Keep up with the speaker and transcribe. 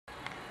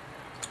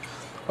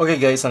Okay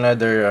guys,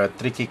 another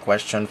tricky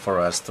question for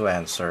us to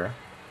answer.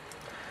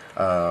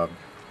 Uh,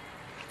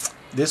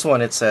 this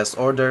one, it says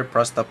order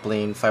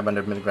Prostaphlin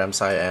 500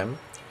 milligrams IM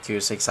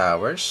Q6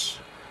 hours,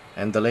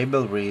 and the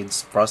label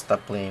reads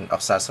Prostaphlin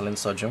oxazoline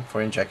sodium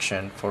for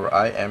injection for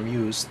IM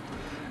used.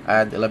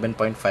 Add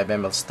 11.5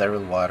 ml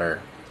sterile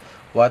water.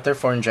 Water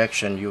for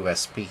injection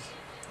USP,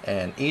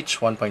 and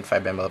each 1.5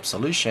 ml of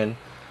solution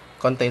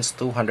contains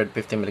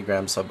 250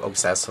 milligrams of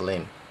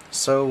oxazoline.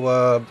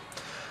 So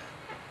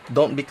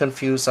don't be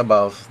confused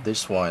about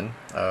this one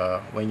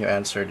when you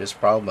answer this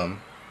problem.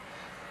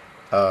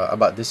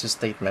 About this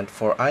statement,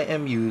 for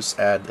IM use,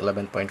 add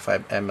 11.5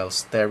 ml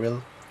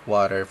sterile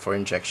water for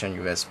injection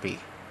USP.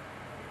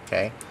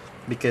 Okay,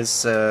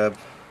 because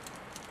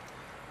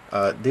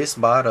this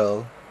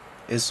bottle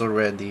is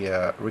already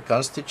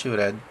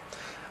reconstituted.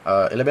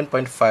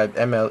 11.5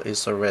 ml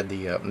is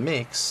already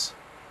mixed.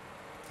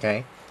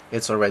 Okay,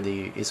 it's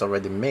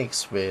already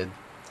mixed with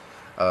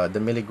the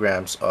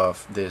milligrams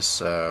of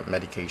this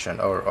medication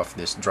or of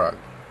this drug.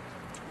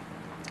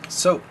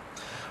 So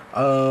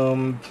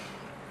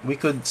we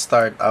could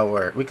start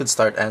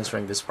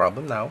answering this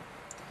problem now.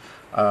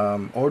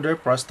 Order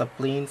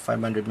Prostaphlin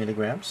 500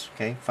 milligrams.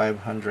 Okay,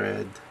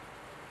 500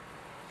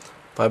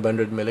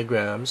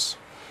 milligrams.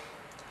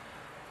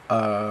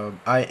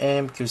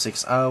 IM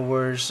Q6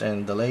 hours,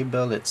 and the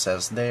label, it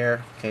says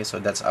there. Okay, so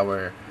that's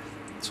our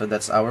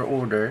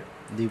order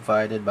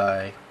divided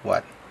by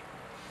what?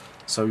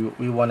 So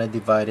we want to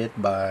divide it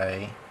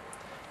by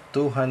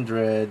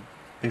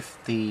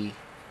 250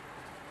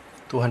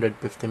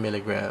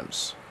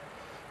 milligrams.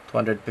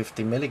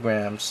 250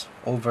 milligrams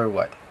over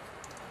what?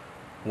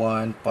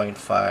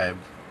 1.5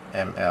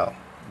 ml,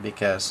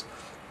 because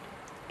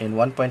in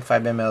 1.5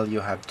 ml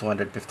you have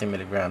 250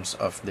 milligrams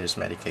of this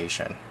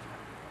medication.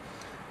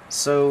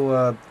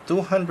 So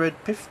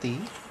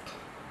 250,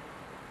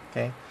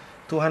 okay,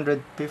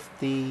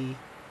 250.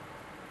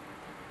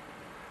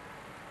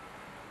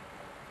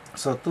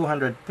 So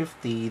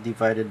 250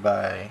 divided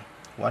by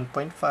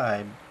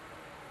 1.5,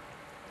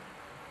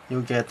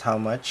 you get how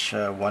much?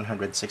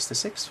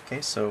 166. Okay,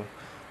 so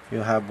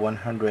you have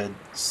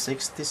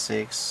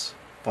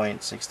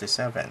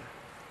 166.67.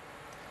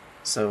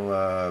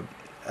 So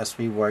as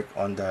we work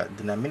on the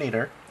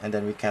denominator, and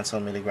then we cancel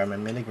milligram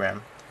and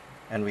milligram,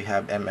 and we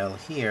have ml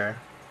here.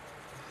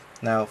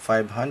 Now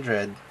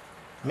 500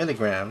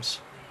 milligrams,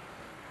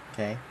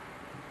 okay,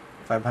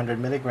 500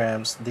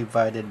 milligrams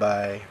divided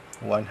by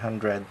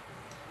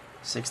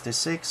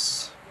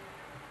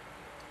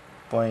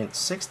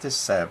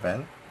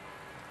 166.67,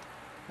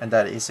 and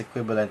that is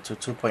equivalent to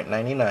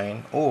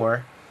 2.99.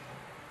 Or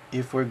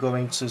if we're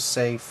going to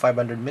say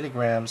 500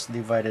 milligrams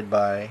divided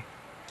by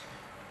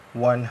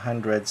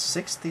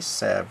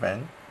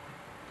 167,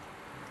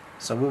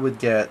 so we would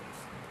get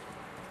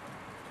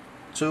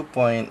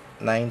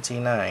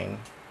 2.99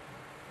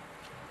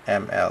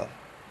 ml,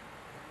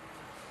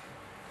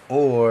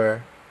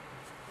 or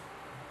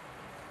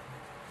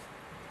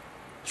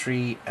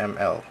 3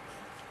 ml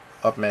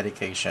of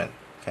medication.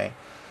 Okay,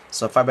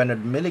 so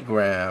 500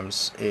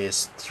 milligrams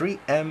is 3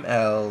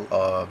 ml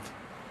of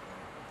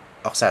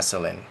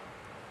oxazoline.